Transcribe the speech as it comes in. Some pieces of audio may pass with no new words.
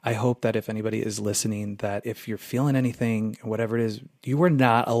I hope that if anybody is listening, that if you're feeling anything, whatever it is, you are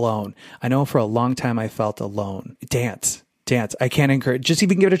not alone. I know for a long time I felt alone. Dance. I can't encourage, just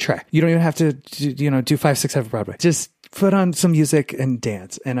even give it a try. You don't even have to, do 5, 6, 7 Broadway. Just put on some music and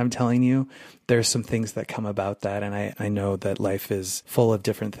dance. And I'm telling you, there's some things that come about that. And I know that life is full of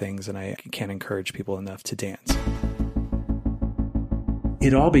different things, and I can't encourage people enough to dance.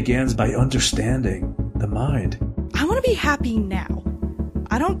 It all begins by understanding the mind. I want to be happy now.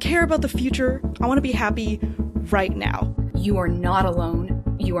 I don't care about the future. I want to be happy right now. You are not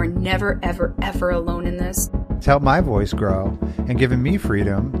alone. You are never, ever, ever alone in this. It's helped my voice grow and given me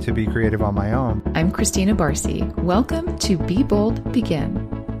freedom to be creative on my own. I'm Christina Barcy. Welcome to Be Bold, Begin,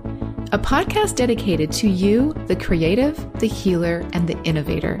 a podcast dedicated to you, the creative, the healer, and the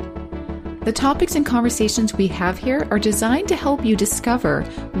innovator. The topics and conversations we have here are designed to help you discover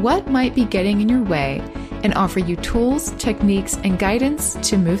what might be getting in your way and offer you tools, techniques, and guidance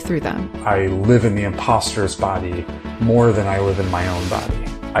to move through them. I live in the imposter's body more than I live in my own body.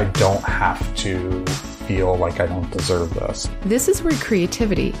 I don't have to feel like I don't deserve this. This is where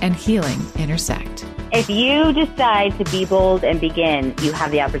creativity and healing intersect. If you decide to be bold and begin, you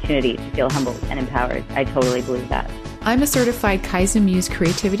have the opportunity to feel humbled and empowered. I totally believe that. I'm a certified Kaizen Muse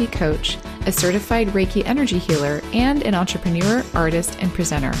creativity coach, a certified Reiki energy healer, and an entrepreneur, artist, and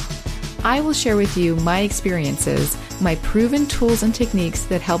presenter. I will share with you my experiences, my proven tools and techniques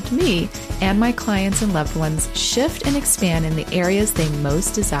that helped me and my clients and loved ones shift and expand in the areas they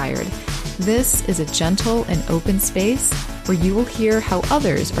most desired. This is a gentle and open space where you will hear how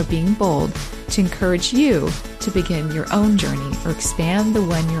others are being bold to encourage you to begin your own journey or expand the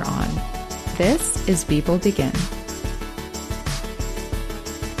one you're on. This is Be Bold Begin.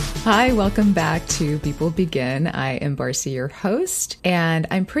 Hi, welcome back to Be Bold Begin. I am Barcy, your host, and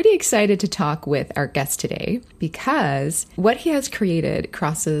I'm pretty excited to talk with our guest today because what he has created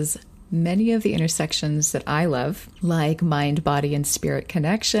crosses many of the intersections that I love, like mind, body, and spirit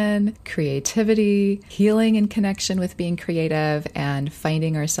connection, creativity, healing and connection with being creative, and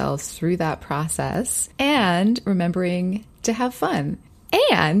finding ourselves through that process, and remembering to have fun.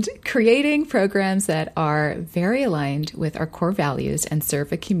 And creating programs that are very aligned with our core values and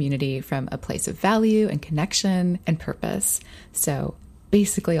serve a community from a place of value and connection and purpose. So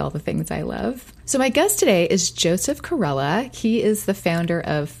basically all the things I love. So my guest today is Joseph Corella. He is the founder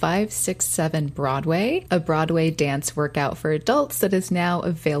of 567 Broadway, a Broadway dance workout for adults that is now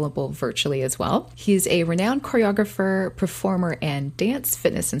available virtually as well. He's a renowned choreographer, performer, and dance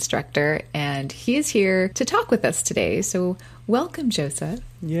fitness instructor, and he is here to talk with us today. So welcome, Joseph.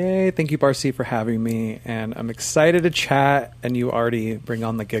 Yay. Thank you, Barcy, for having me. And I'm excited to chat, and you already bring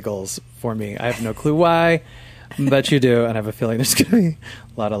on the giggles for me. I have no clue why. But you do, and I have a feeling there's going to be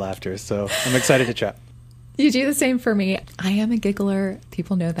a lot of laughter, so I'm excited to chat. You do the same for me. I am a giggler.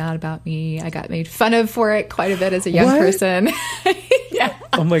 People know that about me. I got made fun of for it quite a bit as a young person. Yeah.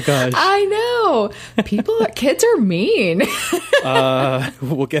 Oh my gosh. I know. Kids are mean.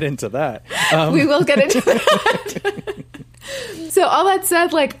 We'll get into that. We will get into that. So all that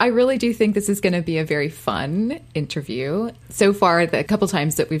said, I really do think this is going to be a very fun interview. So far, the couple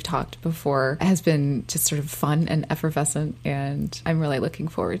times that we've talked before has been just sort of fun and effervescent, and I'm really looking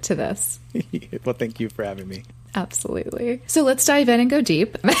forward to this. Well, thank you for having me. Absolutely. So let's dive in and go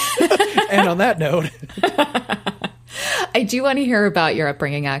deep. And on that note... I do want to hear about your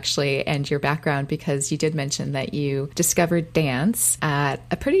upbringing, actually, and your background, because you did mention that you discovered dance at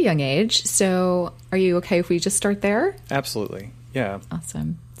a pretty young age. So are you okay if we just start there? Absolutely. Yeah.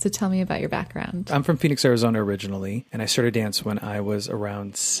 Awesome. So tell me about your background. I'm from Phoenix, Arizona originally, and I started dance when I was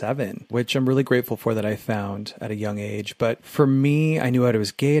around 7, which I'm really grateful for that I found at a young age. But for me, I knew I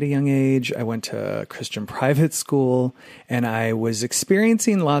was gay at a young age. I went to a Christian private school, and I was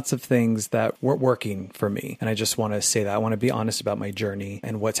experiencing lots of things that weren't working for me. And I just want to say that. I want to be honest about my journey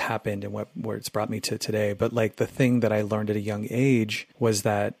and what's happened and where it's brought me to today. But the thing that I learned at a young age was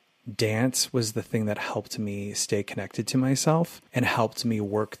that dance was the thing that helped me stay connected to myself and helped me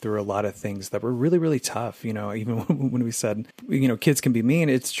work through a lot of things that were really, really tough. Even when we said, kids can be mean,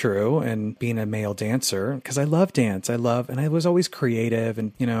 it's true. And being a male dancer, because I love dance, and I was always creative.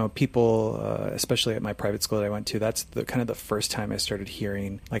 And, people, especially at my private school that I went to, that's the first time I started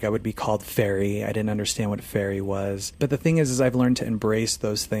hearing, I would be called fairy. I didn't understand what fairy was. But the thing is I've learned to embrace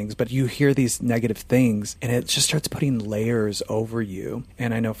those things. But you hear these negative things and it just starts putting layers over you.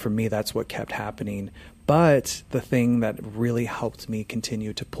 And I know for me, that's what kept happening. But the thing that really helped me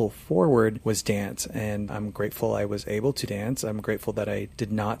continue to pull forward was dance. And I'm grateful I was able to dance. I'm grateful that I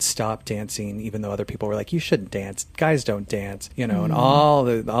did not stop dancing, even though other people were like, you shouldn't dance. Guys don't dance, and all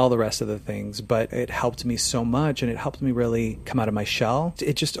the rest of the things. But it helped me so much, and it helped me really come out of my shell.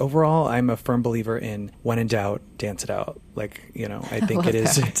 It just overall, I'm a firm believer in when in doubt, dance it out. I think it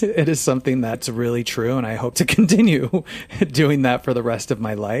is something that's really true, and I hope to continue doing that for the rest of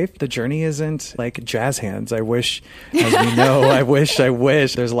my life. The journey isn't like jazz hands. I wish, as we know, I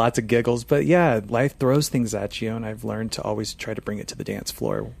wish. There's lots of giggles, but yeah, life throws things at you, and I've learned to always try to bring it to the dance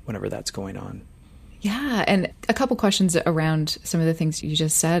floor whenever that's going on. Yeah. And a couple questions around some of the things you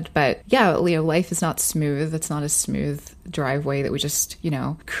just said. But yeah, Leo, life is not smooth. It's not a smooth driveway that we just,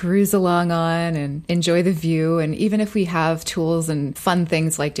 cruise along on and enjoy the view. And even if we have tools and fun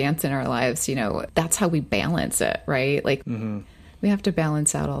things like dance in our lives, that's how we balance it, right? We have to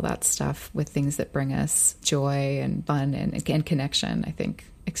balance out all that stuff with things that bring us joy and fun and connection. I think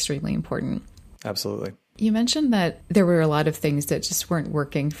extremely important. Absolutely. You mentioned that there were a lot of things that just weren't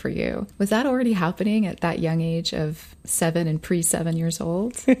working for you. Was that already happening at that young age of 7 and pre-7 years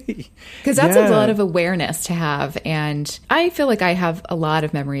old? Because that's a lot of awareness to have. And I feel like I have a lot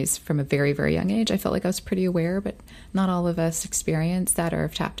of memories from a very, very young age. I felt like I was pretty aware, but not all of us experience that or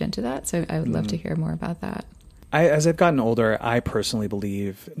have tapped into that. So I would love to hear more about that. As I've gotten older, I personally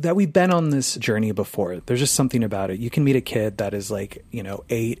believe that we've been on this journey before. There's just something about it. You can meet a kid that is 8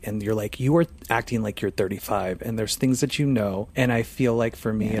 and you're like, you are acting like you're 35 and there's things that and I feel like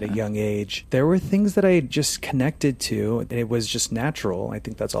for me at a young age, there were things that I just connected to and it was just natural. I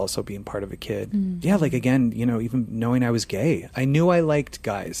think that's also being part of a kid. Yeah, again, even knowing I was gay, I knew I liked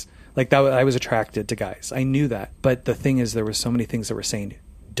guys. That I was attracted to guys. I knew that. But the thing is, there were so many things that were saying,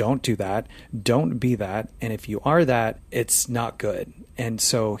 don't do that. Don't be that. And if you are that, it's not good. And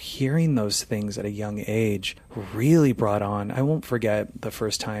so hearing those things at a young age really brought on, I won't forget the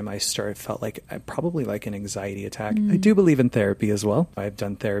first time I felt probably like an anxiety attack. I do believe in therapy as well. I've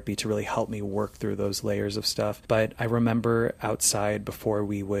done therapy to really help me work through those layers of stuff. But I remember outside before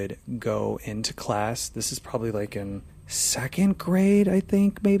we would go into class, this is probably in second grade, I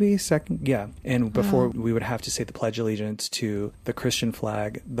think, maybe second. Yeah. And before we would have to say the Pledge of Allegiance to the Christian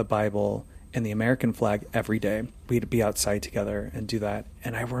flag, the Bible, and the American flag every day. We'd be outside together and do that.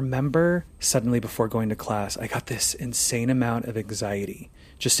 And I remember suddenly before going to class, I got this insane amount of anxiety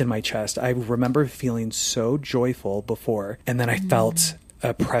just in my chest. I remember feeling so joyful before, and then I felt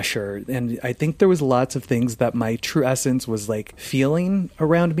a pressure. And I think there was lots of things that my true essence was feeling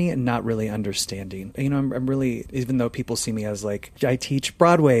around me and not really understanding. I'm really, even though people see me as I teach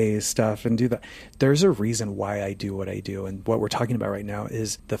Broadway stuff and do that, there's a reason why I do what I do. And what we're talking about right now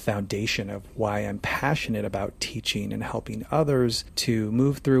is the foundation of why I'm passionate about teaching and helping others to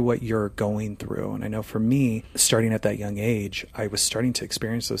move through what you're going through. And I know for me, starting at that young age, I was starting to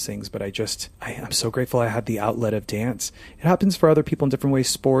experience those things, but I'm so grateful I had the outlet of dance. It happens for other people in different ways,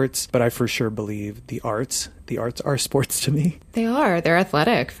 sports, but I for sure believe the arts are sports to me. They are. They're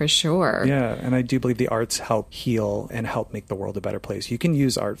athletic for sure. Yeah. And I do believe the arts help heal and help make the world a better place. You can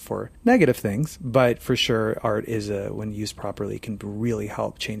use art for negative things, but for sure art when used properly, can really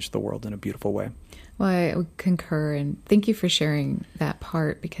help change the world in a beautiful way. Well, I would concur, and thank you for sharing that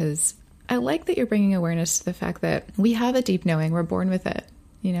part, because I like that you're bringing awareness to the fact that we have a deep knowing. We're born with it.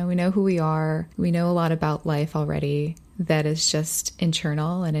 We know who we are. We know a lot about life already that is just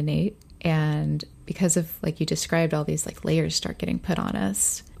internal and innate. And because of, like you described, all these layers start getting put on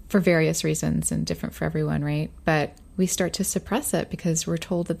us for various reasons and different for everyone, right? But we start to suppress it because we're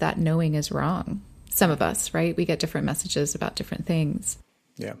told that knowing is wrong. Some of us, right? We get different messages about different things.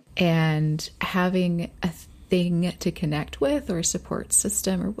 Yeah. And having a thing to connect with or a support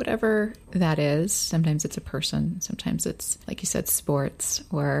system or whatever that is. Sometimes it's a person. Sometimes it's, like you said, sports,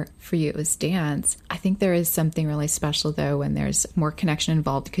 or for you it was dance. I think there is something really special though when there's more connection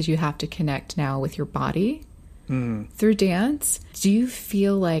involved, because you have to connect now with your body through dance. Do you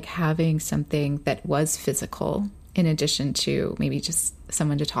feel like having something that was physical in addition to maybe just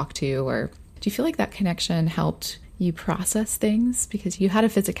someone to talk to, or do you feel like that connection helped you process things because you had a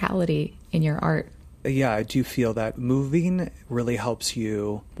physicality in your art? Yeah, I do feel that moving really helps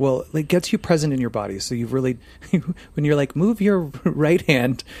you. Well, it gets you present in your body. So you really, when you're move your right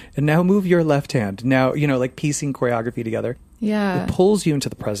hand and now move your left hand. Now, piecing choreography together. Yeah. It pulls you into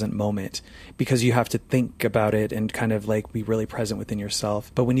the present moment because you have to think about it and kind of be really present within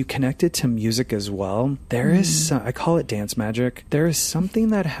yourself. But when you connect it to music as well, there is, I call it dance magic. There is something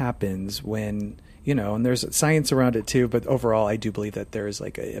that happens when and there's science around it too. But overall, I do believe that there is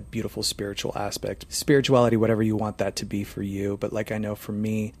like a beautiful spiritual aspect, spirituality, whatever you want that to be for you. But like, I know for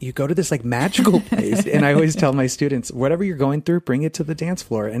me, you go to this like magical place. And I always tell my students, whatever you're going through, bring it to the dance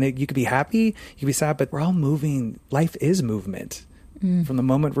floor. And you could be happy, you could be sad, but we're all moving. Life is movement. From the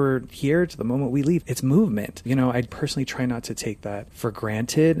moment we're here to the moment we leave, it's movement. I personally try not to take that for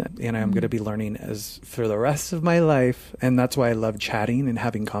granted. And I'm going to be learning as for the rest of my life. And that's why I love chatting and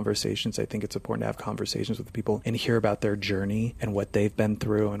having conversations. I think it's important to have conversations with people and hear about their journey and what they've been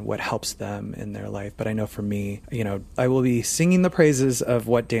through and what helps them in their life. But I know for me, I will be singing the praises of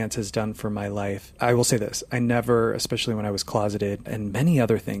what dance has done for my life. I will say this, I never, especially when I was closeted and many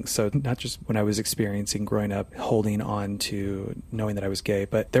other things. So not just when I was experiencing growing up, holding on to knowing that I was gay,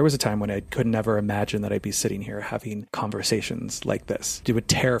 but there was a time when I could never imagine that I'd be sitting here having conversations like this. It would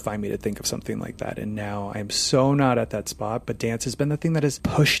terrify me to think of something like that. And now I'm so not at that spot, but dance has been the thing that has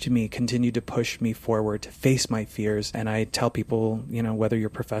pushed me, continued to push me forward to face my fears. And I tell people, whether you're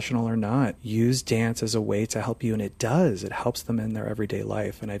professional or not, use dance as a way to help you. And it does. It helps them in their everyday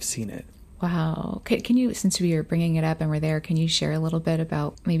life. And I've seen it. Wow. Can you, since we are bringing it up and we're there, can you share a little bit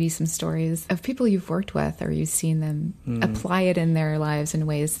about maybe some stories of people you've worked with or you've seen them apply it in their lives in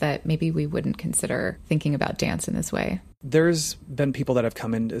ways that maybe we wouldn't consider thinking about dance in this way? There's been people that have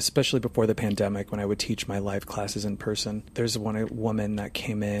come in, especially before the pandemic, when I would teach my live classes in person. There's a woman that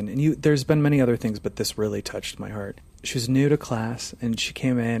came in, and there's been many other things, but this really touched my heart. She was new to class, and she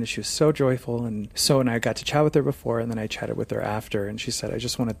came in, and she was so joyful, and I got to chat with her before, and then I chatted with her after, and she said, I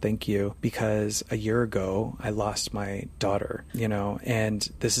just want to thank you because a year ago, I lost my daughter, and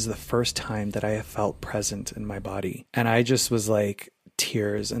this is the first time that I have felt present in my body. And I just was like,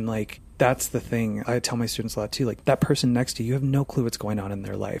 tears, and like, that's the thing. I tell my students a lot too, like that person next to you, you have no clue what's going on in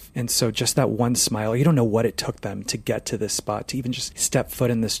their life. And so just that one smile, you don't know what it took them to get to this spot, to even just step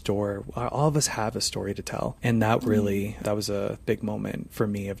foot in this door. All of us have a story to tell. And that that was a big moment for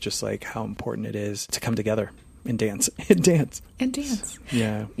me of just like how important it is to come together and dance.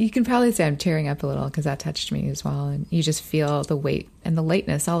 Yeah. You can probably say I'm tearing up a little because that touched me as well. And you just feel the weight and the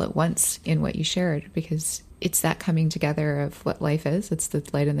lightness all at once in what you shared, because it's that coming together of what life is. It's the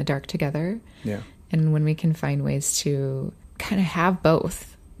light and the dark together. Yeah. And when we can find ways to kind of have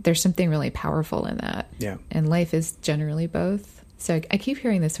both, there's something really powerful in that. Yeah. And life is generally both. So I keep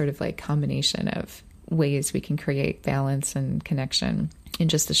hearing this sort of like combination of ways we can create balance and connection in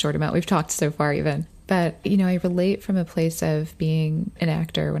just the short amount we've talked so far even. But, I relate from a place of being an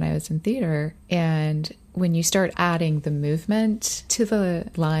actor when I was in theater. And when you start adding the movement to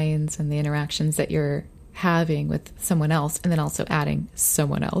the lines and the interactions that you're having with someone else, and then also adding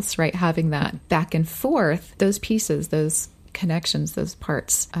someone else, right? Having that back and forth, those pieces, those connections, those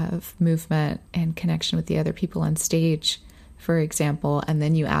parts of movement and connection with the other people on stage, for example, and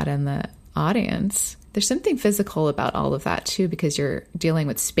then you add in the audience. There's something physical about all of that too, because you're dealing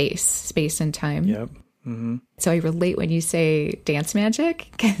with space and time. Yep. Mm-hmm. So I relate when you say dance magic,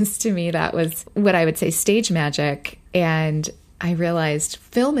 because to me that was what I would say stage magic. And I realized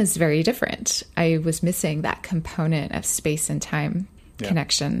film is very different. I was missing that component of space and time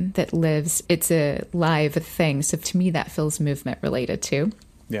connection that lives. It's a live thing. So to me, that feels movement related too.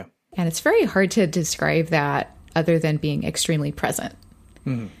 Yeah. And it's very hard to describe that other than being extremely present.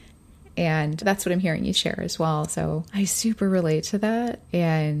 Mm-hmm. And that's what I'm hearing you share as well. So I super relate to that.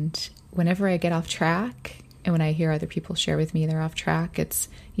 And whenever I get off track and when I hear other people share with me they're off track, it's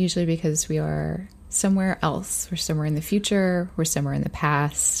usually because we are somewhere else. We're somewhere in the future. We're somewhere in the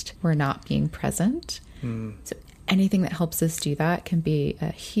past. We're not being present. So anything that helps us do that can be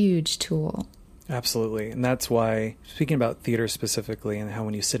a huge tool. Absolutely. And that's why, speaking about theater specifically, and how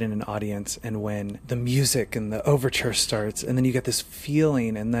when you sit in an audience and when the music and the overture starts, and then you get this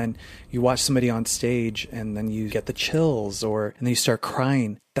feeling, and then you watch somebody on stage and then you get the chills, and then you start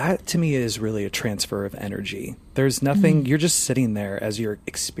crying. That to me is really a transfer of energy. There's nothing, you're just sitting there as you're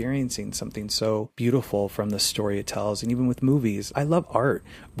experiencing something so beautiful from the story it tells. And even with movies, I love art.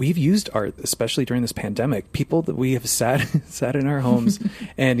 We've used art, especially during this pandemic. People that we have sat in our homes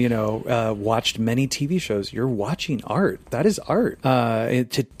and, watched many TV shows. You're watching art. That is art.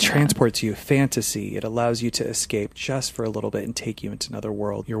 It transports you fantasy. It allows you to escape just for a little bit and take you into another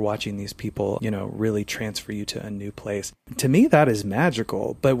world. You're watching these people, really transfer you to a new place. To me, that is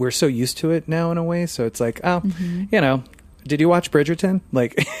magical. But we're so used to it now in a way. So it's like, did you watch Bridgerton?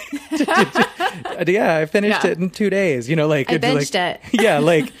 Like, yeah, I finished it in 2 days. I binged it. Yeah,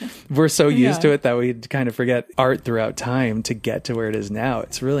 like we're so used to it that we kind of forget art throughout time to get to where it is now.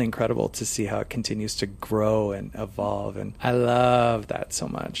 It's really incredible to see how it continues to grow and evolve. And I love that so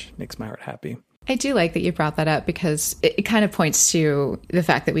much. Makes my heart happy. I do like that you brought that up because it kind of points to the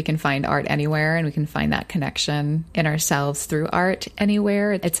fact that we can find art anywhere and we can find that connection in ourselves through art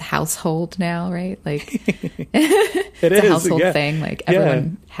anywhere. It's a household now, right? Like it's a household thing. Like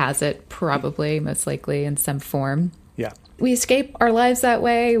everyone has it probably, most likely in some form. Yeah. We escape our lives that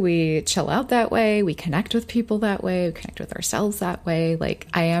way. We chill out that way. We connect with people that way. We connect with ourselves that way. Like,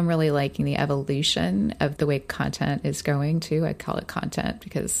 I am really liking the evolution of the way content is going too. I call it content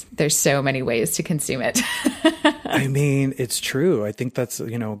because there's so many ways to consume it. I mean, it's true. I think that's,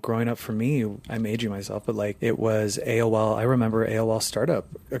 you know, growing up for me, I'm aging myself, but like it was AOL. I remember AOL startup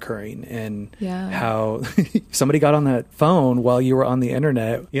occurring and how somebody got on that phone while you were on the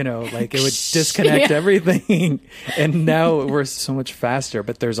internet, you know, like it would disconnect everything. And now we're so much faster,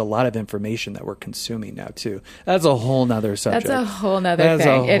 but there's a lot of information that we're consuming now too. That's a whole nother subject. That's a whole nother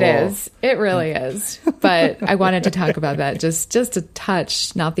thing. It is. It really is. But I wanted to talk about that just a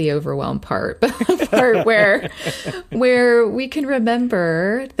touch, not the overwhelm part, but the part where we can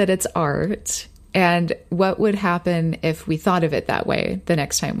remember that it's art and what would happen if we thought of it that way the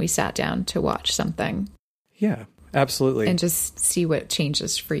next time we sat down to watch something. Yeah, absolutely. And just see what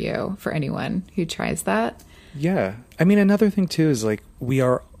changes for you, for anyone who tries that. Yeah. I mean, another thing too is like we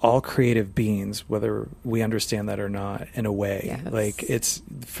are all creative beings, whether we understand that or not, in a way. Yes. Like it's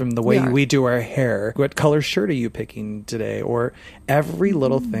from the way we do our hair. What color shirt are you picking today? Or every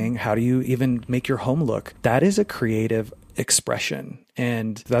little thing. How do you even make your home look? That is a creative expression.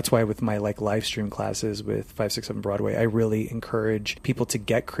 And that's why with my like live stream classes with 567 Broadway, I really encourage people to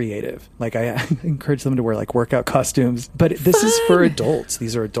get creative. Like I encourage them to wear like workout costumes, but this is for adults.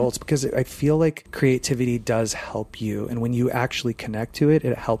 These are adults because I feel like creativity does help you. And when you actually connect to it,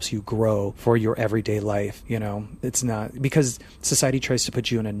 it helps you grow for your everyday life. You know, it's not because society tries to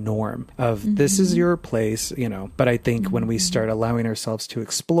put you in a norm of this is your place, you know, but I think when we start allowing ourselves to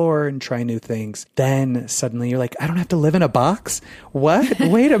explore and try new things, then suddenly you're like, I don't have to live in a box. What?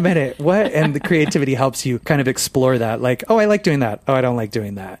 Wait a minute. What? And the creativity helps you kind of explore that. Like, oh, I like doing that. Oh, I don't like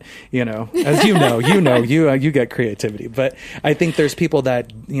doing that. You know, as you get creativity. But I think there's people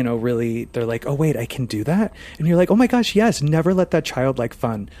that, you know, really, they're like, oh, wait, I can do that. And you're like, oh my gosh, yes. Never let that childlike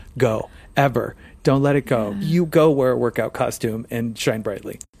fun go ever. Don't let it go. You go wear a workout costume and shine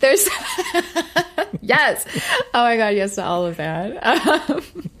brightly. There's yes. Oh my God. Yes to all of that.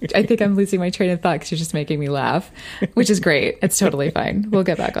 I think I'm losing my train of thought because you're just making me laugh, which is great. It's totally fine. We'll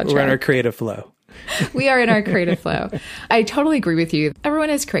get back on track. We're in our creative flow. We are in our creative flow. I totally agree with you.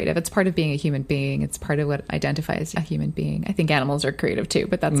 Everyone is creative. It's part of being a human being. It's part of what identifies a human being. I think animals are creative too,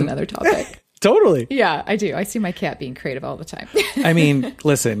 but that's another topic. Totally. Yeah, I do. I see my cat being creative all the time. I mean,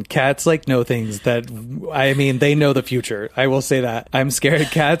 listen, cats like know things that, I mean, they know the future. I will say that. I'm scared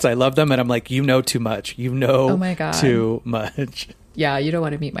of cats. I love them. And I'm like, you know too much. You know oh my God. Too much. Yeah, you don't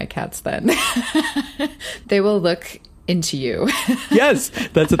want to meet my cats then. They will look into you. Yes,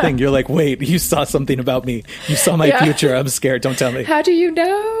 that's the thing. You're like, wait, you saw something about me. You saw my future. I'm scared. Don't tell me. How do you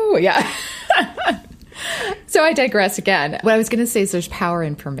know? Yeah. So I digress again. What I was going to say is there's power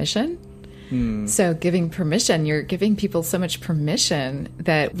in permission. So giving permission, you're giving people so much permission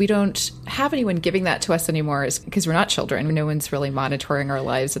that we don't have anyone giving that to us anymore because we're not children. No one's really monitoring our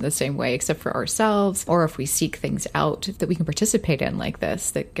lives in the same way except for ourselves, or if we seek things out that we can participate in like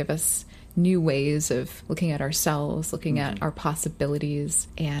this, that give us new ways of looking at ourselves, looking at our possibilities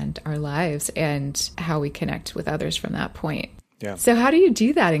and our lives and how we connect with others from that point. Yeah. So how do you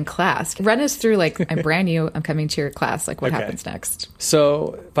do that in class? Run us through, like, I'm brand new, I'm coming to your class. Like, what happens next?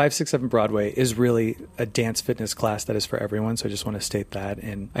 So 567 Broadway is really a dance fitness class that is for everyone. So I just want to state that.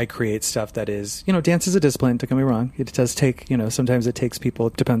 And I create stuff that is, you know, dance is a discipline, don't get me wrong. It does take, you know, sometimes it takes people,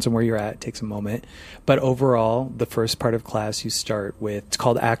 it depends on where you're at, it takes a moment. But overall, the first part of class, you start with, it's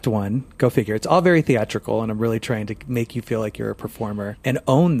called Act 1. Go figure. It's all very theatrical, and I'm really trying to make you feel like you're a performer and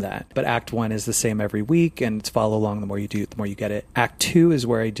own that. But Act 1 is the same every week, and it's follow along. The more you do, the more you get it. Act 2 is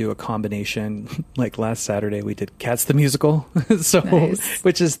where I do a combination. Like last Saturday, we did Cats the Musical, so nice.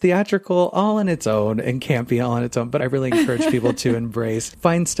 Which is theatrical all on its own and campy all on its own. But I really encourage people to embrace,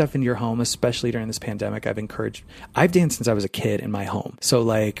 find stuff in your home, especially during this pandemic. I've danced since I was a kid in my home. So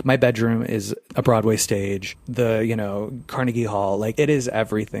like my bedroom is a Broadway stage, the, you know, Carnegie Hall, like it is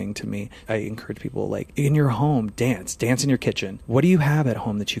everything to me. I encourage people, like, in your home, dance in your kitchen. What do you have at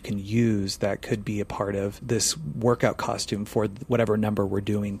home that you can use that could be a part of this workout costume for for whatever number we're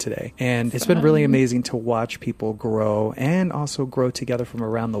doing today. And it's been really amazing to watch people grow and also grow together from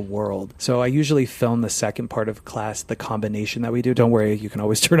around the world. So I usually film the second part of class, the combination that we do. Don't worry, you can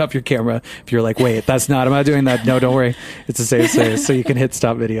always turn off your camera if you're like, wait, I'm not doing that. No, don't worry. It's a safe space. So you can hit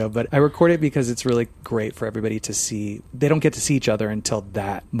stop video. But I record it because it's really great for everybody to see. They don't get to see each other until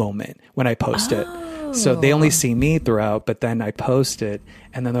that moment when I post it. So they only see me throughout, but then I post it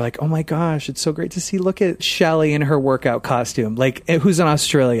and then they're like, oh my gosh, it's so great to see. Look at Shelly in her workout costume, like who's in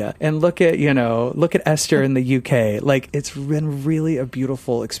Australia. And look at Esther in the UK. Like it's been really a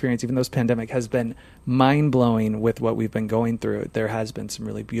beautiful experience. Even though this pandemic has been mind blowing with what we've been going through, there has been some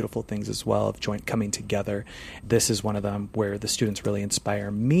really beautiful things as well of joint coming together. This is one of them where the students really inspire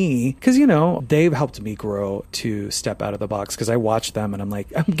me because, they've helped me grow to step out of the box because I watch them and I'm like,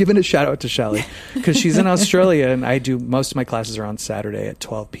 I'm giving a shout out to Shelly because she's in Australia and I do most of my classes are on Saturday at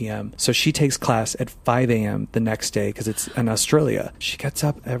 12 p.m. So she takes class at 5 a.m. the next day because it's in Australia. She gets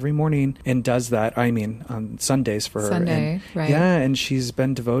up every morning and does that. I mean, on Sundays for her. Sunday, right. Yeah, and she's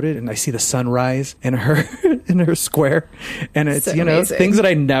been devoted and I see the sunrise in her square. And it's, so amazing. Things that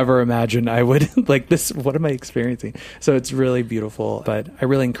I never imagined I would like this. What am I experiencing? So it's really beautiful, but I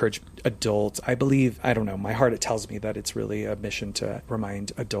really encourage adults. I believe, I don't know, my heart, it tells me that it's really a mission to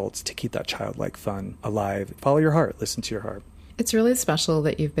remind adults to keep that childlike fun alive. Follow your heart, listen to your heart. It's really special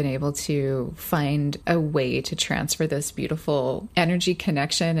that you've been able to find a way to transfer this beautiful energy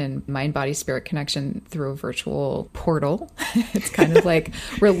connection and mind, body, spirit connection through a virtual portal. It's kind of like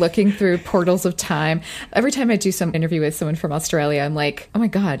we're looking through portals of time. Every time I do some interview with someone from Australia, I'm like, oh my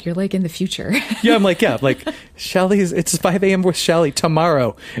God, you're like in the future. Yeah, I'm like, Shelly's, it's 5 a.m. with Shelly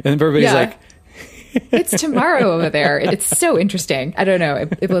tomorrow. And everybody's like, it's tomorrow over there. It's so interesting. I don't know.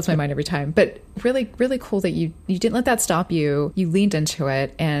 It blows my mind every time. But really, really cool that you didn't let that stop you. You leaned into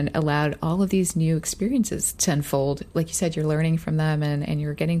it and allowed all of these new experiences to unfold. Like you said, you're learning from them and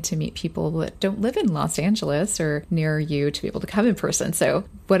you're getting to meet people that don't live in Los Angeles or near you to be able to come in person. So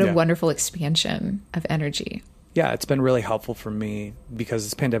what a wonderful expansion of energy. Yeah, it's been really helpful for me because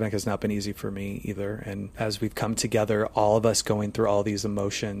this pandemic has not been easy for me either. And as we've come together, all of us going through all these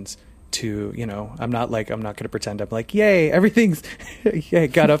emotions, to, I'm not going to pretend I'm like, yay, everything's,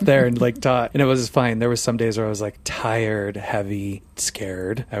 got up there and like taught. And it was fine. There was some days where I was like tired, heavy,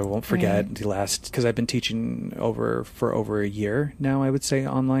 scared. I won't forget the last, because I've been teaching for over a year now, I would say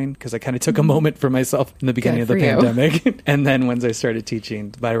online, because I kind of took a moment for myself in the beginning of the pandemic. And then once I started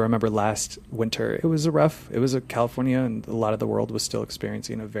teaching, but I remember last winter, it was California and a lot of the world was still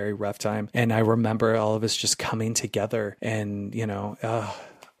experiencing a very rough time. And I remember all of us just coming together and,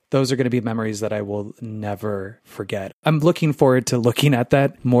 those are going to be memories that I will never forget. I'm looking forward to looking at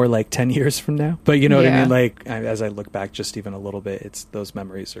that more like 10 years from now. But you know what I mean? Like as I look back just even a little bit, those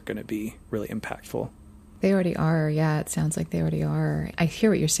memories are going to be really impactful. They already are. Yeah, it sounds like they already are. I hear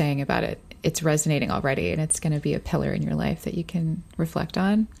what you're saying about it. It's resonating already, and it's going to be a pillar in your life that you can reflect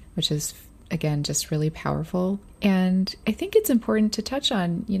on, which is, again, just really powerful. And I think it's important to touch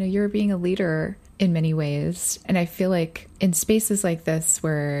on, you're being a leader in many ways. And I feel like in spaces like this,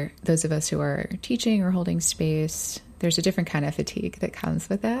 where those of us who are teaching or holding space, there's a different kind of fatigue that comes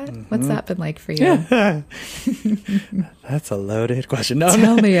with that. Mm-hmm. What's that been like for you? That's a loaded question.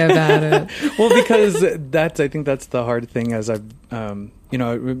 Tell me about it. Well, because I think that's the hard thing as I've,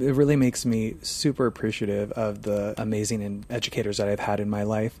 it really makes me super appreciative of the amazing educators that I've had in my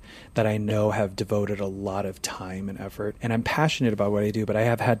life that I know have devoted a lot of time and effort. And I'm passionate about what I do, but I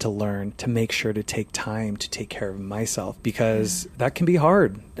have had to learn to make sure to take time to take care of myself because that can be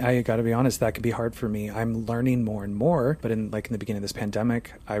hard. I got to be honest, that can be hard for me. I'm learning more and more, but in the beginning of this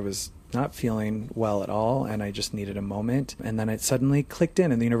pandemic, I was not feeling well at all, and I just needed a moment. And then it suddenly clicked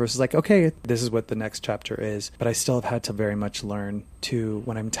in, and the universe was like, okay, this is what the next chapter is. But I still have had to very much learn to,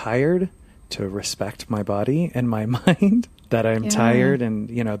 when I'm tired, to respect my body and my mind, that I'm tired. And,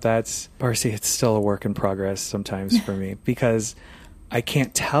 that's, Barcy, it's still a work in progress sometimes for me because I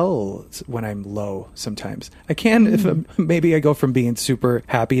can't tell when I'm low sometimes. I can if maybe I go from being super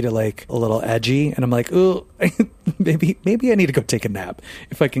happy to like a little edgy and I'm like, oh, maybe I need to go take a nap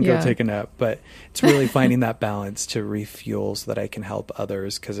if I can go take a nap. But it's really finding that balance to refuel so that I can help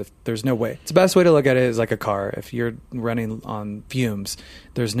others. Because if there's no way, it's the best way to look at it is like a car. If you're running on fumes,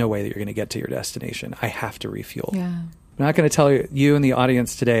 there's no way that you're going to get to your destination. I have to refuel. Yeah. I'm not going to tell you in the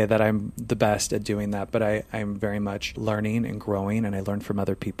audience today that I'm the best at doing that, but I'm very much learning and growing, and I learn from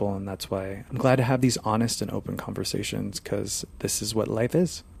other people, and that's why I'm glad to have these honest and open conversations because this is what life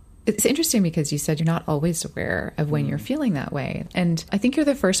is. It's interesting because you said you're not always aware of when you're feeling that way. And I think you're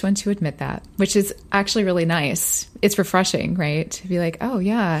the first one to admit that, which is actually really nice. It's refreshing, right? To be like, oh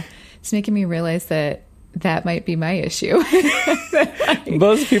yeah, it's making me realize that that might be my issue.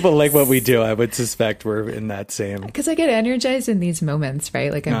 Most people like what we do. I would suspect we're in that same. Because I get energized in these moments,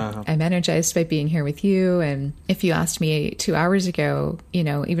 right? Like I'm energized by being here with you. And if you asked me 2 hours ago, you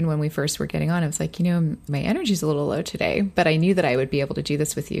know, even when we first were getting on, I was like, you know, my energy's a little low today, but I knew that I would be able to do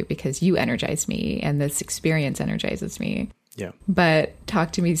this with you because you energize me and this experience energizes me. Yeah. But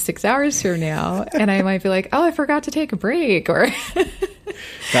talk to me 6 hours from now and I might be like, oh, I forgot to take a break, or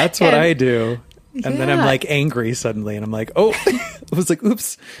that's what I do. And then I'm like angry suddenly and I'm like, oh, I was like,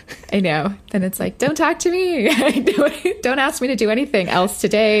 oops. I know. Then it's like, don't talk to me. Don't ask me to do anything else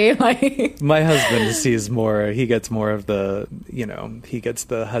today. Like, my husband sees more, he gets more of the, you know, he gets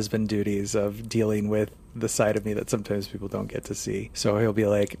the husband duties of dealing with the side of me that sometimes people don't get to see. So he'll be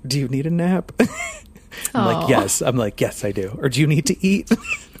like, do you need a nap? I'm like, yes. I'm like, yes, I do. Or do you need to eat?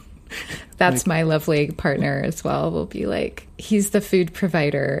 That's my lovely partner as well. Will be like, he's the food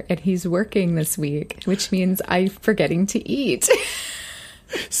provider and he's working this week, which means I'm forgetting to eat.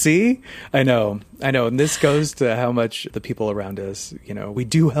 See? I know. And this goes to how much the people around us, you know, we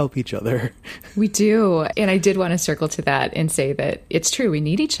do help each other. We do. And I did want to circle to that and say that it's true. We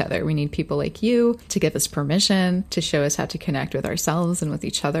need each other. We need people like you to give us permission, to show us how to connect with ourselves and with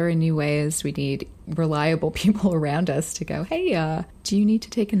each other in new ways. We need reliable people around us to go, hey, do you need to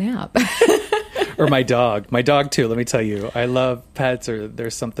take a nap? Or my dog too. Let me tell you, I love pets, or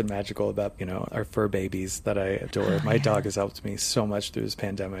there's something magical about, you know, our fur babies that I adore. My dog has helped me so much through this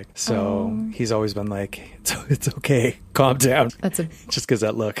pandemic. So he's always been like, it's okay. Calm down. Just because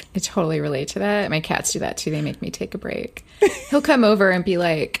that look. I totally relate to that. My cats do that too. They make me take a break. He'll come over and be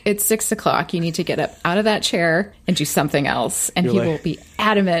like, it's 6 o'clock. You need to get up out of that chair and do something else. And he will be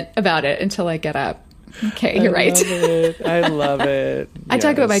adamant about it until I get up. Okay, you're right. I love it. I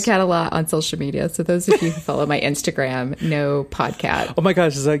talk about my cat a lot on social media. So those of you who follow my Instagram know Podcat. Oh my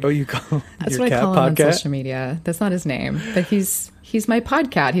gosh, is that you call That's your what cat I call Podcat? him on social media. That's not his name, but he's my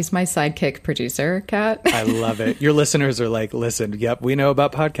Podcat. He's my sidekick producer cat. I love it. Your listeners are like, listen, yep, we know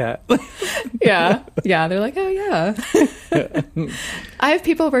about Podcat. Yeah. They're like, oh yeah. I have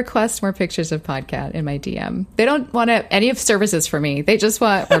people request more pictures of Podcat in my DM. They don't want any of services for me. They just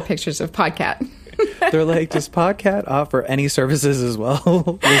want more pictures of Podcat. They're like, does Podcat offer any services as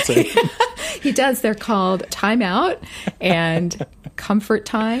well? Listen. He does. They're called Time Out and Comfort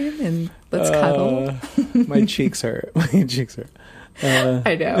Time and Let's Cuddle. My cheeks hurt.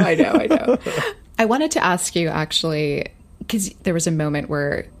 I know. I wanted to ask you actually, because there was a moment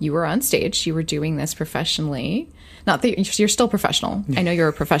where you were on stage, you were doing this professionally. Not that you're still professional. I know you're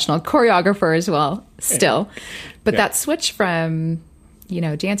a professional choreographer as well, still. But that switch from, you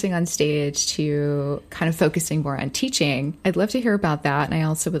know, dancing on stage to kind of focusing more on teaching, I'd love to hear about that. And I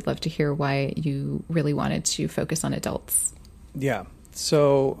also would love to hear why you really wanted to focus on adults. Yeah.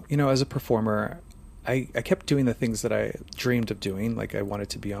 So, you know, as a performer, I kept doing the things that I dreamed of doing. Like, I wanted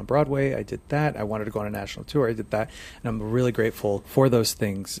to be on Broadway. I did that. I wanted to go on a national tour. I did that. And I'm really grateful for those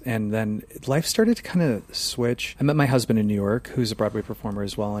things. And then life started to kind of switch. I met my husband in New York, who's a Broadway performer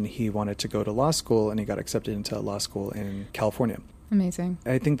as well. And he wanted to go to law school, and he got accepted into law school in California. Amazing.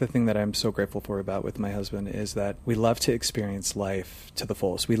 I think the thing that I'm so grateful for about with my husband is that we love to experience life to the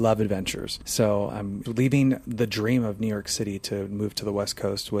fullest. We love adventures. So I'm leaving the dream of New York City to move to the West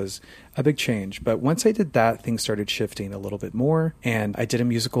Coast was a big change. But once I did that, things started shifting a little bit more. And I did a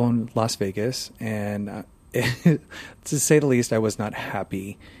musical in Las Vegas. And to say the least, I was not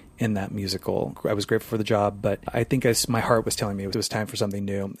happy in that musical. I was grateful for the job, but I think my heart was telling me it was time for something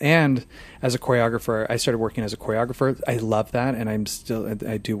new. And as a choreographer, I started working as a choreographer. I love that, and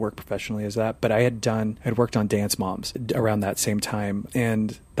I do work professionally as that. But I'd worked on Dance Moms around that same time,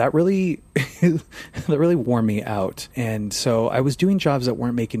 and that really wore me out. And so I was doing jobs that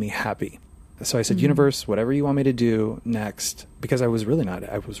weren't making me happy. So I said, universe, whatever you want me to do next, because I was really not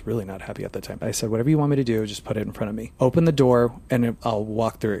happy at the time. I said, whatever you want me to do, just put it in front of me. Open the door and I'll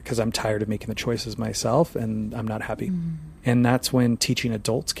walk through it, because I'm tired of making the choices myself and I'm not happy. And that's when teaching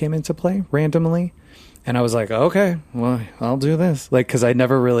adults came into play randomly. And I was like, okay, well, I'll do this. Like, because I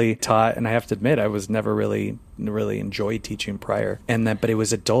never really taught, and I have to admit, I was never really enjoyed teaching prior. But it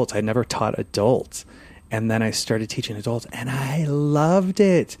was adults. I never taught adults. And then I started teaching adults, and I loved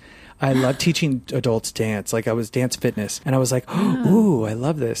it. I love teaching adults dance. Like, I was dance fitness, and I was like, ooh, I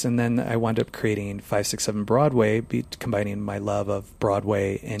love this. And then I wound up creating 567 Broadway, combining my love of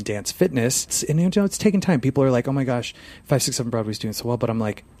Broadway and dance fitness. And, you know, it's taking time. People are like, oh my gosh, 567 Broadway's doing so well. But I'm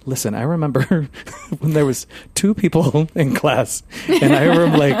like, listen, I remember when there was 2 people in class, and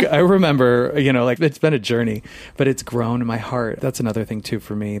I remember, you know, like, it's been a journey, but it's grown in my heart. That's another thing too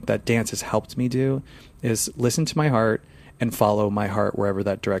for me that dance has helped me do, is listen to my heart and follow my heart wherever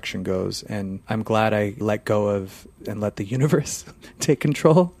that direction goes. And I'm glad I let go of and let the universe take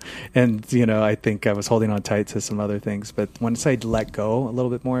control. And, I think I was holding on tight to some other things. But once I let go a little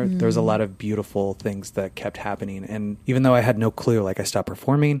bit more, there was a lot of beautiful things that kept happening. And even though I had no clue, like I stopped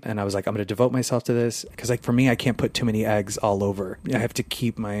performing and I was like, I'm going to devote myself to this. Because like for me, I can't put too many eggs all over. I have to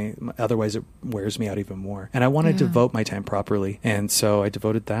keep otherwise it wears me out even more. And I want to devote my time properly. And so I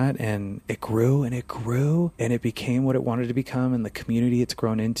devoted that, and it grew and it grew and it became what it wanted to become. And the community it's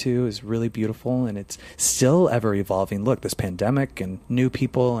grown into is really beautiful, and it's still ever evolving. Look, this pandemic and new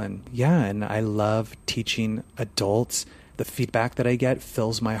people, and I love teaching adults. The feedback that I get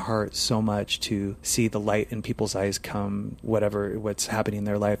fills my heart so much to see the light in people's eyes come, what's happening in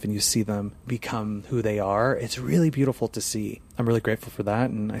their life, and you see them become who they are. It's really beautiful to see. I'm really grateful for that.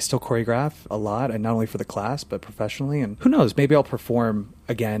 And I still choreograph a lot, and not only for the class, but professionally. And who knows, maybe I'll perform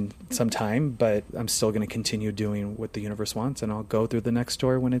again sometime, but I'm still going to continue doing what the universe wants, and I'll go through the next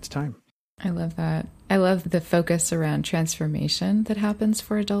door when it's time. I love that. I love the focus around transformation that happens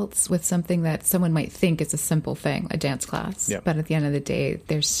for adults with something that someone might think is a simple thing, a dance class. Yep. But at the end of the day,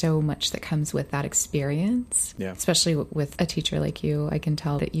 there's so much that comes with that experience. Yeah. Especially with a teacher like you, I can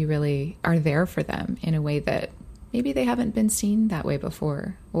tell that you really are there for them in a way that maybe they haven't been seen that way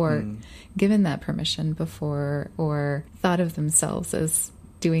before, or given that permission before, or thought of themselves as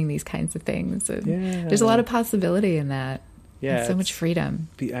doing these kinds of things. And there's a lot of possibility in that. Yeah, and so much freedom.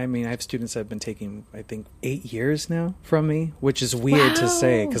 I mean, I have students that have been taking, I think, 8 years now from me, which is weird to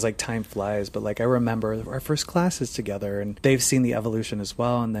say because like time flies. But like I remember our first classes together, and they've seen the evolution as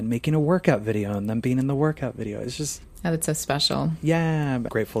well. And then making a workout video, and then being in the workout video. It's just... Oh, that's so special. Yeah, I'm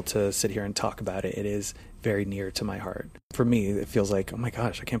grateful to sit here and talk about it. It is very near to my heart. For me, it feels like, oh my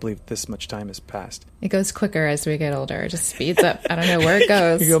gosh, I can't believe this much time has passed. It goes quicker as we get older. It just speeds up. I don't know where it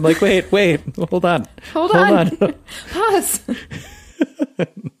goes. I'm like, wait, hold on. Hold on. Pause.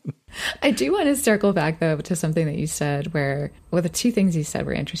 I do want to circle back, though, to something that you said the two things you said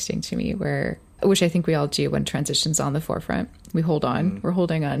were interesting to me, which I think we all do when transition's on the forefront. We hold on. We're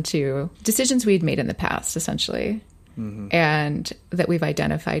holding on to decisions we'd made in the past, essentially, and that we've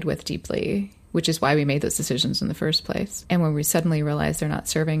identified with deeply, which is why we made those decisions in the first place. And when we suddenly realize they're not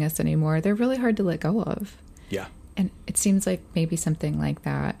serving us anymore, they're really hard to let go of. Yeah. And it seems like maybe something like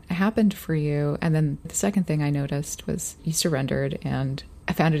that happened for you. And then the second thing I noticed was you surrendered, and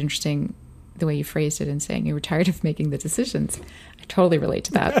I found it interesting the way you phrased it in saying you were tired of making the decisions. I totally relate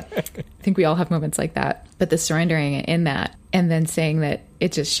to that. I think we all have moments like that. But the surrendering in that, and then saying that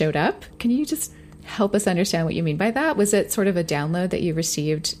it just showed up. Can you just help us understand what you mean by that? Was it sort of a download that you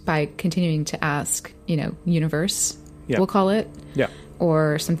received by continuing to ask, universe, we'll call it? Yeah.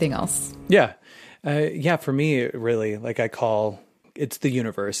 Or something else? Yeah. For me, really, it's the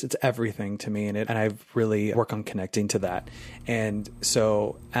universe. It's everything to me. And I really work on connecting to that. And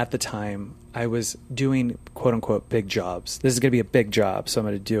so at the time I was doing quote unquote big jobs. This is going to be a big job, so I'm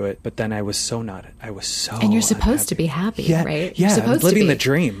going to do it. But then I was so and you're supposed to be happy, right? Yeah. I'm living the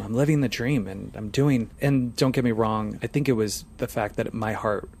dream. I'm living the dream, and I'm doing, and don't get me wrong. I think it was the fact that my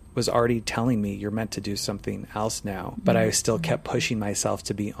heart was already telling me you're meant to do something else now. But I still kept pushing myself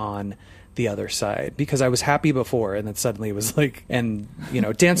to be on the other side because I was happy before, and then suddenly it was like, and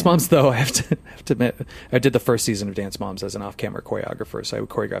Dance Moms, though, I have to admit, I did the first season of Dance Moms as an off-camera choreographer, so I would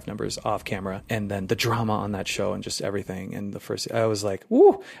choreograph numbers off camera, and then the drama on that show and just everything. And I was like,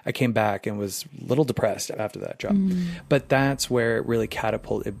 woo! I came back and was a little depressed after that job. But that's where it really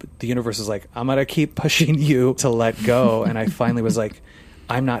catapulted. The universe was like, I'm gonna keep pushing you to let go, and I finally was like,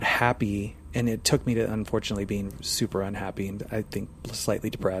 I'm not happy. And it took me to, unfortunately, being super unhappy and I think slightly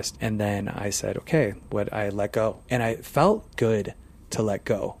depressed. And then I said, okay, I let go. And I felt good to let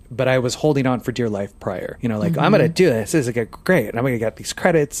go. But I was holding on for dear life prior. I'm going to do this. This is great. And I'm going to get these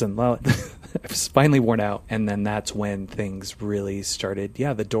credits. And I was finally worn out. And then that's when things really started.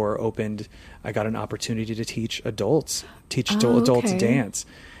 Yeah, the door opened. I got an opportunity to teach adults dance.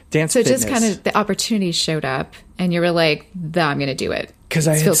 Dance so fitness. Just kind of the opportunity showed up and you were like, I'm going to do it. Because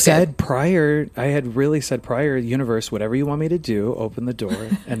I had said prior, universe, whatever you want me to do, open the door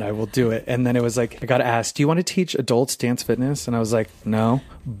and I will do it. And then it was like, I got asked, do you want to teach adults dance fitness? And I was like, no,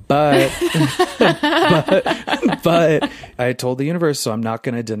 but I told the universe, so I'm not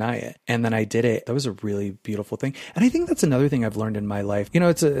going to deny it. And then I did it. That was a really beautiful thing. And I think that's another thing I've learned in my life.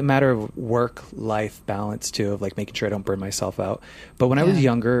 It's a matter of work-life balance too, of like making sure I don't burn myself out. But when I was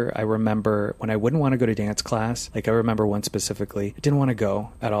younger, I remember when I wouldn't want to go to dance class, like I remember one specifically, I didn't want to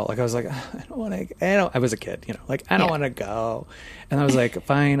go at all. Like I was like, I was a kid, I don't want to go. And I was like,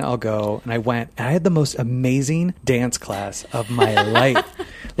 fine, I'll go. And I went, and I had the most amazing dance class of my life.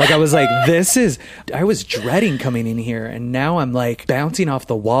 Like I was like, I was dreading coming in here, and now I'm like bouncing off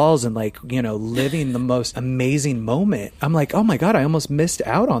the walls and like, living the most amazing moment. I'm like, oh my God, I almost missed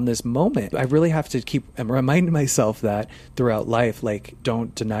out on this moment. I really have to keep reminding myself that throughout life, like,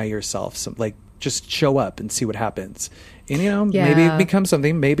 don't deny yourself just show up and see what happens. And, maybe it becomes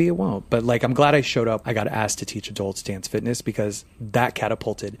something, maybe it won't. But like, I'm glad I showed up. I got asked to teach adults dance fitness because that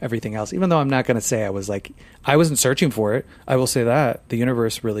catapulted everything else. Even though I'm not going to say I wasn't searching for it. I will say that the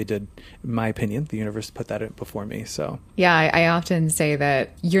universe really did, in my opinion, the universe put that before me. So yeah, I often say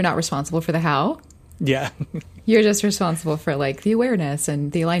that you're not responsible for the how. Yeah. You're just responsible for like the awareness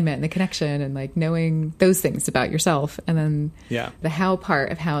and the alignment and the connection and like knowing those things about yourself. And then the how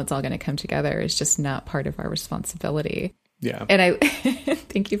part of how it's all going to come together is just not part of our responsibility. Yeah. And I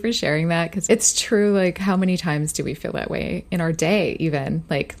thank you for sharing that, because it's true. Like, how many times do we feel that way in our day, even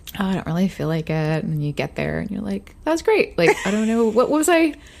like, oh, I don't really feel like it. And then you get there and you're like, that was great. Like, I don't know.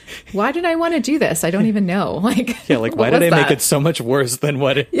 Why did I want to do this? I don't even know. Like, yeah. Like, why did I make it so much worse than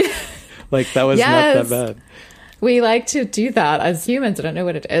what it, like, that was not that bad. We like to do that as humans. I don't know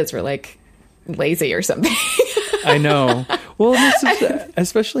what it is. We're like lazy or something. I know. Well,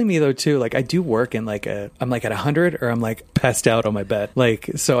 especially me though too. Like I do work in I'm like at 100 or I'm like passed out on my bed. Like,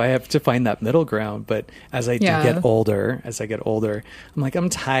 so I have to find that middle ground. But as I get older, I'm like, I'm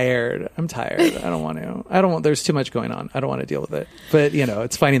tired. I don't want, there's too much going on. I don't want to deal with it. But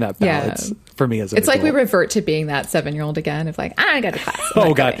it's finding that balance for me as an adult. Like we revert to being that 7-year-old again of like, I got to class.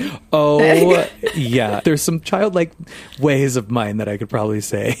 Oh God. Oh yeah. There's some childlike ways of mine that I could probably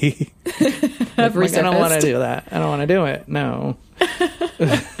say. Like, I don't want to do that. I don't want to do it. No.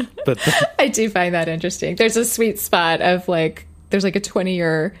 But I do find that interesting. There's a sweet spot of like, there's like a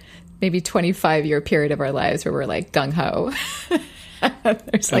 20-year, maybe 25-year period of our lives where we're like gung ho.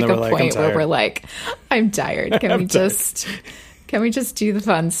 There's like a point where we're like, I'm tired. Can we just do the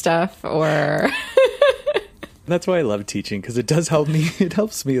fun stuff? Or that's why I love teaching, because it does help me. It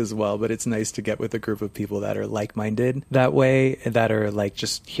helps me as well. But it's nice to get with a group of people that are like-minded that way, that are like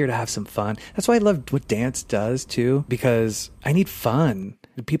just here to have some fun. That's why I love what dance does too, because I need fun.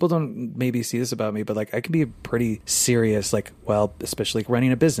 People don't maybe see this about me, but like I can be pretty serious, like, well, especially like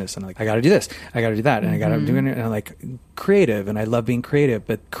running a business, and like I got to do this, I got to do that, and I got to do it, and I'm like creative, and I love being creative,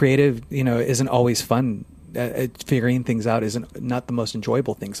 but creative, isn't always fun. Figuring things out isn't not the most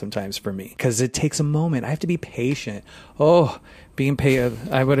enjoyable thing sometimes for me, because it takes a moment. I have to be patient. Being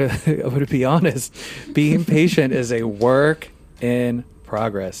patient. I would be honest. Being patient is a work in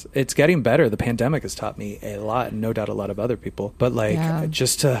progress. It's getting better. The pandemic has taught me a lot, and no doubt a lot of other people. But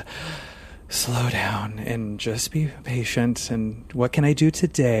just to slow down and just be patient. And what can I do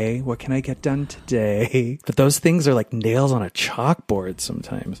today? What can I get done today? But those things are like nails on a chalkboard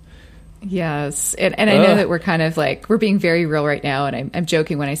sometimes. Yes. And I know that we're kind of like, we're being very real right now. And I'm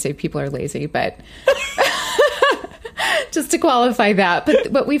joking when I say people are lazy, but just to qualify that.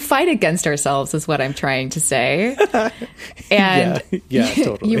 But we fight against ourselves is what I'm trying to say. And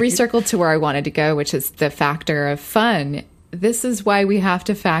totally. You recircled to where I wanted to go, which is the factor of fun. This is why we have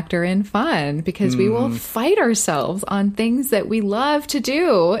to factor in fun, because we will fight ourselves on things that we love to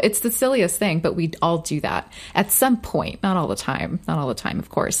do. It's the silliest thing, but we all do that at some point. Not all the time, of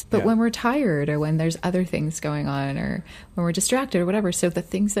course. But when we're tired, or when there's other things going on, or when we're distracted or whatever. So the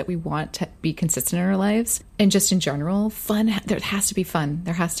things that we want to be consistent in our lives, and just in general, fun, there has to be fun.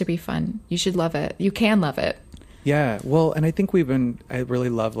 There has to be fun. You should love it. You can love it. Yeah. Well, and I think I really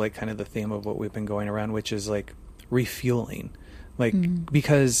love like kind of the theme of what we've been going around, which is like refueling, like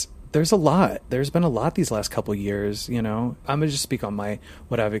because there's been a lot these last couple of years. I'm gonna just speak on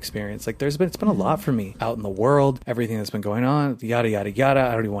what I've experienced. Like it's been a lot for me out in the world, everything that's been going on, yada yada yada.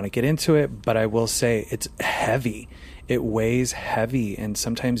 I don't even want to get into it, but I will say it's heavy. It weighs heavy, and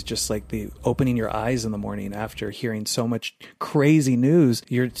sometimes just like the opening your eyes in the morning after hearing so much crazy news,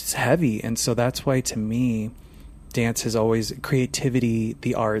 it's heavy. And so that's why, to me, dance is always creativity,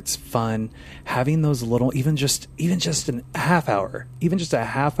 the arts, fun. Having those little, even just a half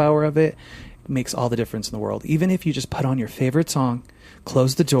hour of it makes all the difference in the world. Even if you just put on your favorite song,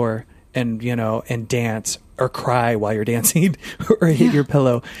 close the door, and and dance or cry while you're dancing or hit your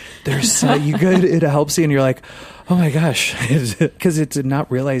pillow. It helps you, and you're like, oh my gosh, because it's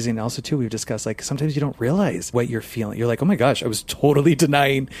not realizing. Also too, we've discussed like sometimes you don't realize what you're feeling. You're like, oh my gosh, I was totally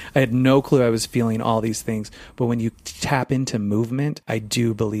denying. I had no clue I was feeling all these things. But when you tap into movement, I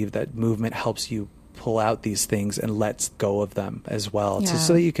do believe that movement helps you pull out these things and lets go of them as well,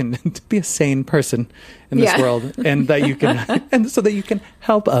 so that you can be a sane person in this world, and that you can, and so that you can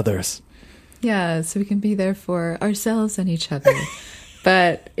help others. Yeah, so we can be there for ourselves and each other.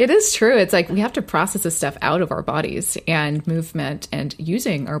 But it is true. It's like we have to process this stuff out of our bodies, and movement and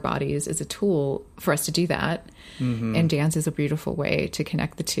using our bodies is a tool for us to do that. And dance is a beautiful way to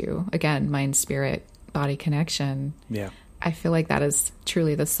connect the two. Again, mind, spirit, body connection. Yeah. I feel like that is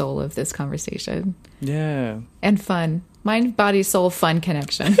truly the soul of this conversation. Yeah. And fun. Mind, body, soul, fun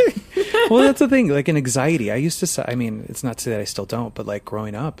connection. Well, that's the thing. Like in anxiety, I used to say, I mean, it's not to say that I still don't, but like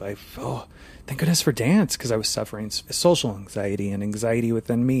growing up, thank goodness for dance, because I was suffering social anxiety and anxiety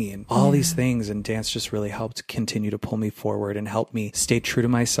within me and all these things. And dance just really helped continue to pull me forward and help me stay true to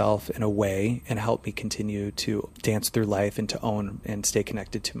myself in a way, and help me continue to dance through life and to own and stay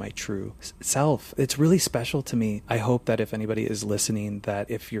connected to my true self. It's really special to me. I hope that if anybody is listening, that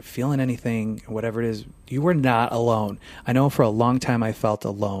if you're feeling anything, whatever it is, you are not alone. I know for a long time I felt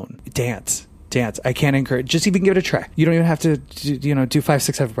alone. Dance. I can't encourage, just even give it a try. You don't even have to, do 5,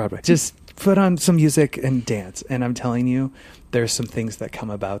 6, 7 Broadway. Just put on some music and dance. And I'm telling you, there's some things that come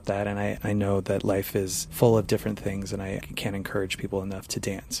about that. And I know that life is full of different things, and I can't encourage people enough to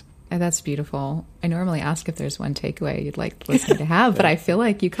dance. And that's beautiful. I normally ask if there's one takeaway you'd like the listener to have, but I feel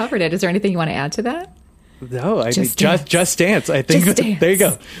like you covered it. Is there anything you want to add to that? No, I think just dance. I think Just Dance. There you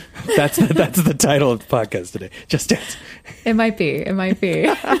go. That's the title of the podcast today. Just Dance. It might be.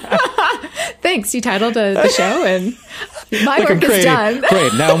 Thanks. You titled the show, and my work is done.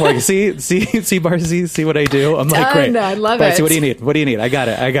 Great. Now I'm working. See, Marcy, see what I do? I'm like, great. I love Marcy, it. What do you need? I got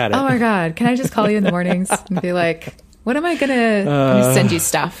it. Oh my God. Can I just call you in the mornings and be like, what am I going to send you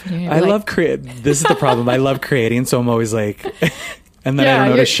stuff? I love this is the problem. I love creating. So I'm always like, and then I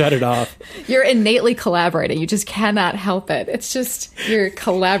don't know to shut it off. You're innately collaborating. You just cannot help it. It's just, you're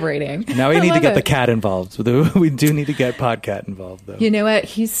collaborating. Now we need to get the cat involved. We do need to get Podcat involved, though. You know what?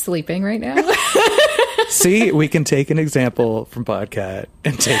 He's sleeping right now. See, we can take an example from Podcat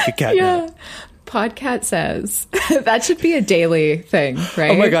and take a cat nap. Podcat says that should be a daily thing, right?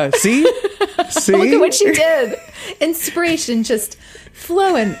 Oh my God. See? Look at what she did. Inspiration just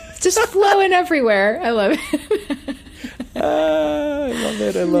flowing everywhere. I love it. I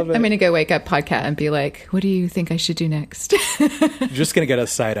love it. I'm going to go wake up Podcat and be like, what do you think I should do next? You're just going to get a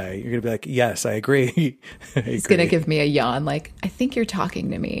side eye. You're going to be like, yes, I agree. He's going to give me a yawn like, I think you're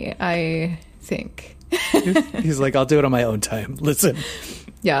talking to me. I think. He's like, I'll do it on my own time. Listen.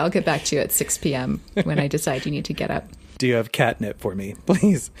 Yeah, I'll get back to you at 6 p.m. when I decide you need to get up. Do you have catnip for me,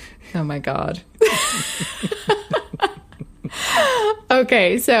 please? Oh my God.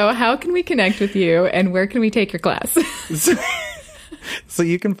 Okay, so how can we connect with you, and where can we take your class? So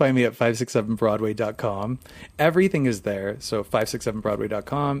you can find me at 567broadway.com. Everything is there. So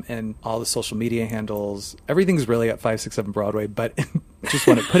 567broadway.com and all the social media handles. Everything's really at 567broadway, but just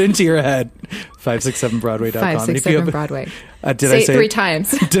want to put into your head 567broadway.com. 567 Broadway. Did say I say it 3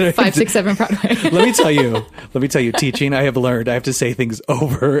 times? 567 Broadway. Let me tell you, teaching, I have learned I have to say things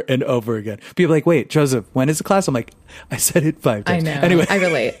over and over again. People are like, wait, Joseph, when is the class? I'm like, I said it 5 times. I know. Anyway. I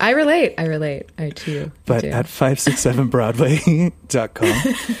relate. I too. But at 567broadway.com.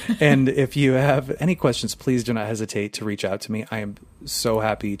 And if you have any questions, please do not hesitate to reach out to me. I am so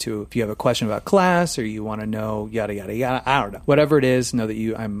happy to. If you have a question about class, or you want to know yada yada yada, I don't know, whatever it is, know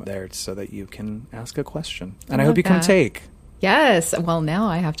that I'm there so that you can ask a question. And I hope you come take. Yes. Well, now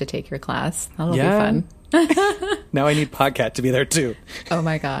I have to take your class. That'll be fun. Now I need Podcat to be there too. Oh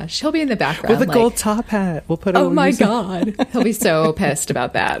my gosh, he'll be in the background with a gold top hat. We'll put. Oh my God, he'll be so pissed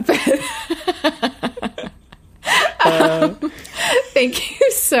about that. Thank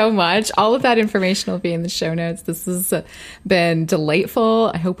you so much. All of that information will be in the show notes. This has been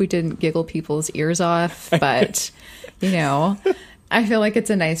delightful. I hope we didn't giggle people's ears off, but I feel like it's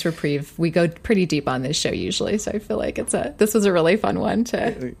a nice reprieve. We go pretty deep on this show usually, so I feel like this was a really fun one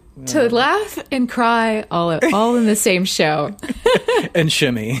to laugh and cry all in the same show. And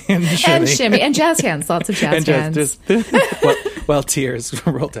shimmy. And jazz hands. Lots of jazz hands. Tears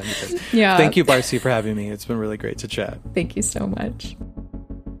roll down your face. Yeah. Thank you, Barcy, for having me. It's been really great to chat. Thank you so much.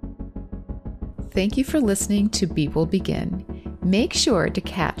 Thank you for listening to Beat Will Begin. Make sure to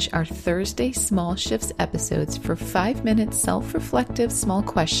catch our Thursday Small Shifts episodes for 5-minute self-reflective small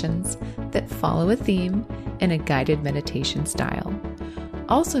questions that follow a theme in a guided meditation style.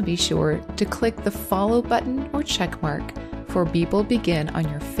 Also be sure to click the follow button or check mark for Beat Will Begin on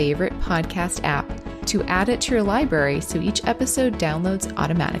your favorite podcast app to add it to your library so each episode downloads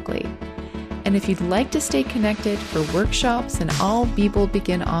automatically. And if you'd like to stay connected for workshops and all Beat Will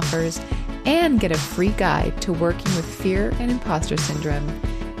Begin offers, and get a free guide to working with fear and imposter syndrome,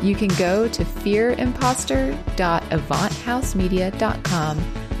 you can go to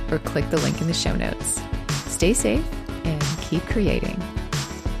fearimposter.avanthousemedia.com or click the link in the show notes. Stay safe and keep creating.